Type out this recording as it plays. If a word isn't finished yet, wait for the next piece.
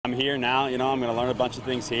here now. You know, I'm going to learn a bunch of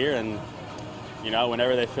things here, and you know,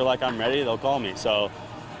 whenever they feel like I'm ready, they'll call me. So,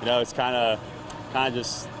 you know, it's kind of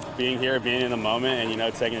just being here, being in the moment, and you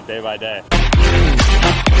know, taking it day by day.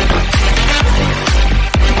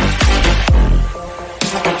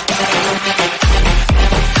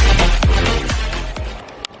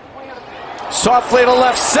 Softly to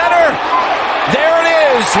left center. There it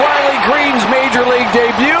is. Riley Greene's major league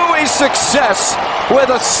debut. A success with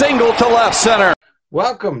a single to left center.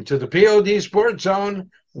 Welcome to the POD Sports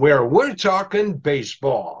Zone, where we're talking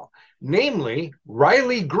baseball. Namely,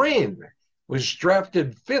 Riley Greene was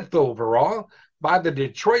drafted 5th overall by the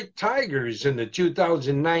Detroit Tigers in the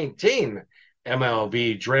 2019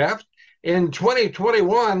 MLB draft. In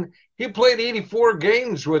 2021, he played 84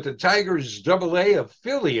 games with the Tigers' AA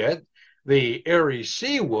affiliate, the Erie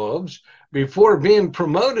Seawolves, before being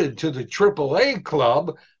promoted to the AAA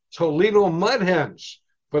club, Toledo Mudhens,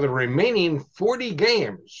 for the remaining 40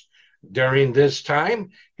 games. During this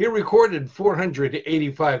time, he recorded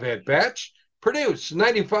 485 at-bats, produced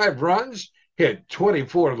 95 runs, hit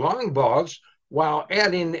 24 long balls, while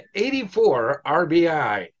adding 84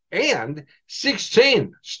 RBI and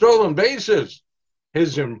 16 stolen bases.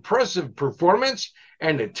 His impressive performance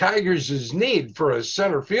and the Tigers' need for a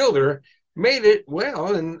center fielder made it,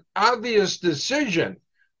 well, an obvious decision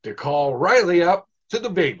to call Riley up to the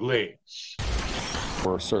big leagues.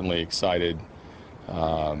 We're certainly excited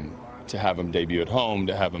to have him debut at home,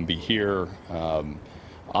 to have him be here.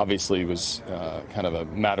 Obviously, it was kind of a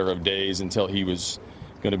matter of days until he was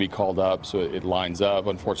going to be called up, so it lines up.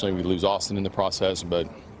 Unfortunately, we lose Austin in the process, but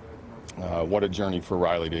what a journey for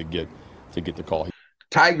Riley to get the call.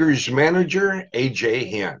 Tigers manager A.J.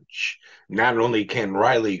 Hinch. Not only can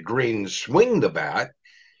Riley Greene swing the bat,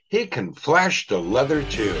 he can flash the leather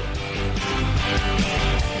too.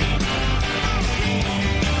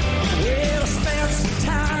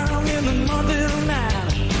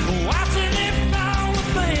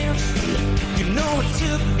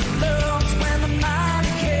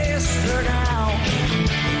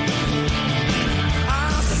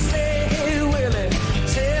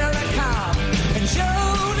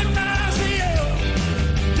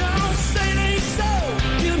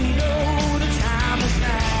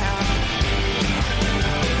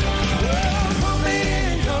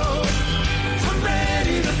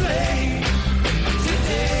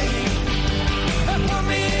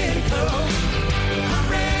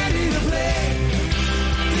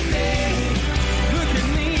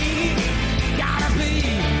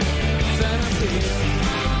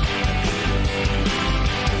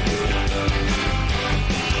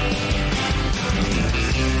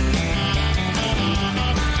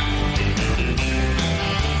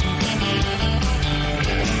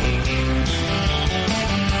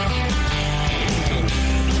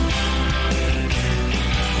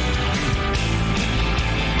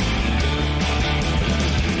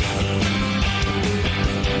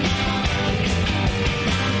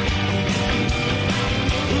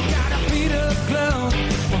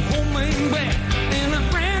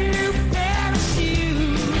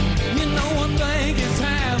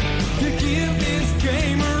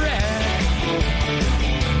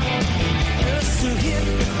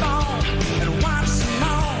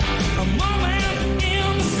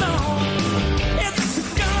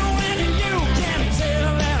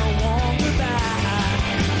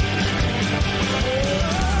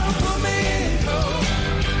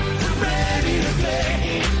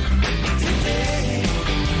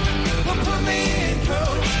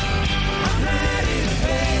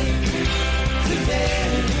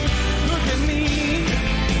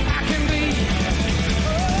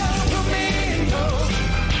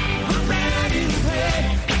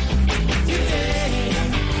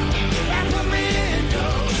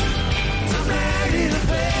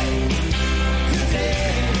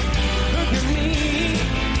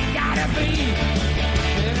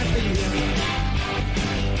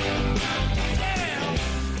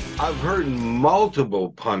 I've heard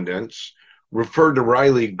multiple pundits refer to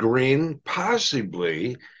Riley Greene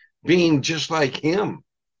possibly being just like him.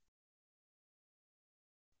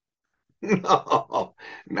 No,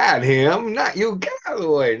 not him, not you,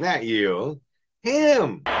 Galloway, not you,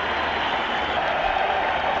 him.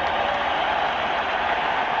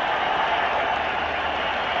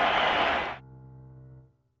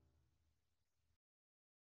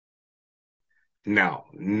 Now,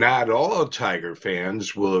 not all Tiger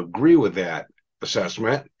fans will agree with that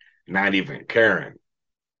assessment, not even Karen.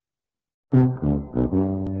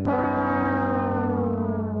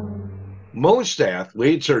 Most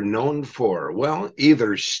athletes are known for, well,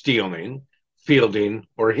 either stealing, fielding,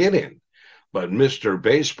 or hitting. but Mr.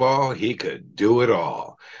 Baseball, he could do it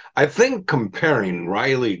all. I think comparing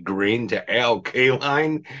Riley Greene to Al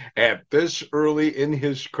Kaline at this early in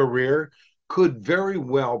his career could very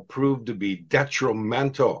well prove to be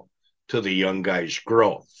detrimental to the young guy's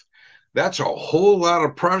growth. That's a whole lot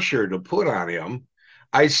of pressure to put on him.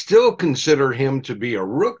 I still consider him to be a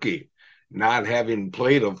rookie, not having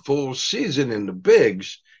played a full season in the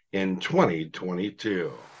bigs in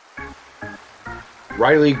 2022.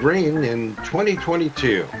 Riley Greene in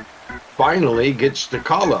 2022 finally gets the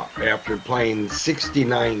call-up after playing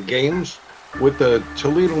 69 games with the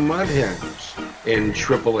Toledo Mudhens in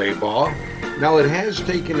AAA ball. Now, it has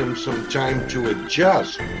taken him some time to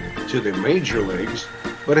adjust to the major leagues,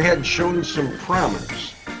 but had shown some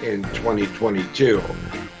promise in 2022.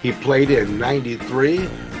 He played in 93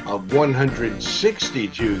 of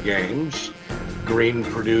 162 games. Greene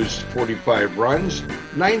produced 45 runs,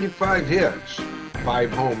 95 hits,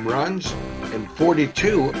 5 home runs, and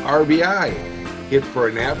 42 RBI. Hit for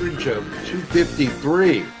an average of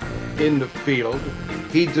 253. In the field,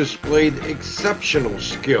 he displayed exceptional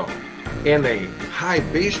skill and a high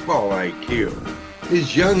baseball IQ.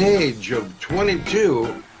 His young age of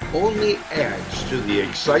 22 only adds to the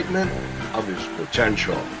excitement of his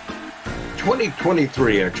potential.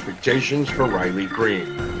 2023 expectations for Riley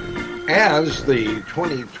Greene. As the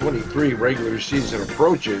 2023 regular season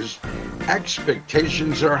approaches,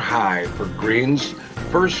 expectations are high for Greene's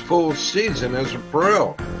first full season as a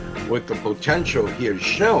pro. With the potential he has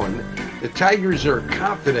shown, the Tigers are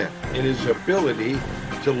confident in his ability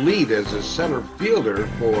to lead as a center fielder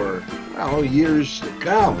for, well, years to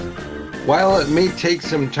come. While it may take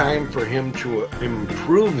some time for him to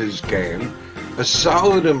improve his game, a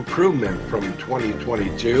solid improvement from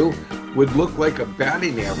 2022 would look like a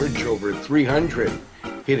batting average over 300,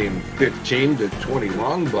 hitting 15 to 20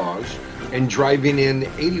 long balls and driving in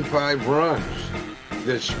 85 runs.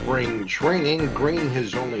 This spring training, Greene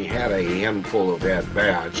has only had a handful of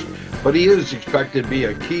at-bats, but he is expected to be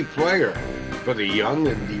a key player for the young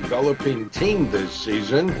and developing team this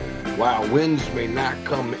season. While wins may not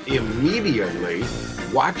come immediately,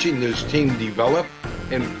 watching this team develop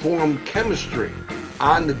and form chemistry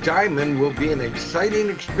on the diamond will be an exciting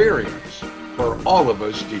experience for all of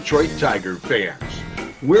us Detroit Tiger fans.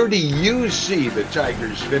 Where do you see the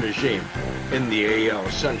Tigers finishing in the AL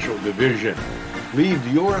Central Division? Leave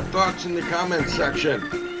your thoughts in the comments section.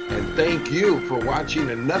 And thank you for watching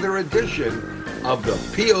another edition of the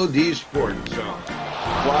POD Sports Zone.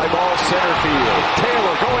 Fly ball center field.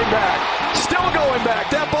 Taylor going back. Still going back.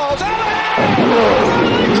 That ball's out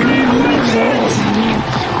of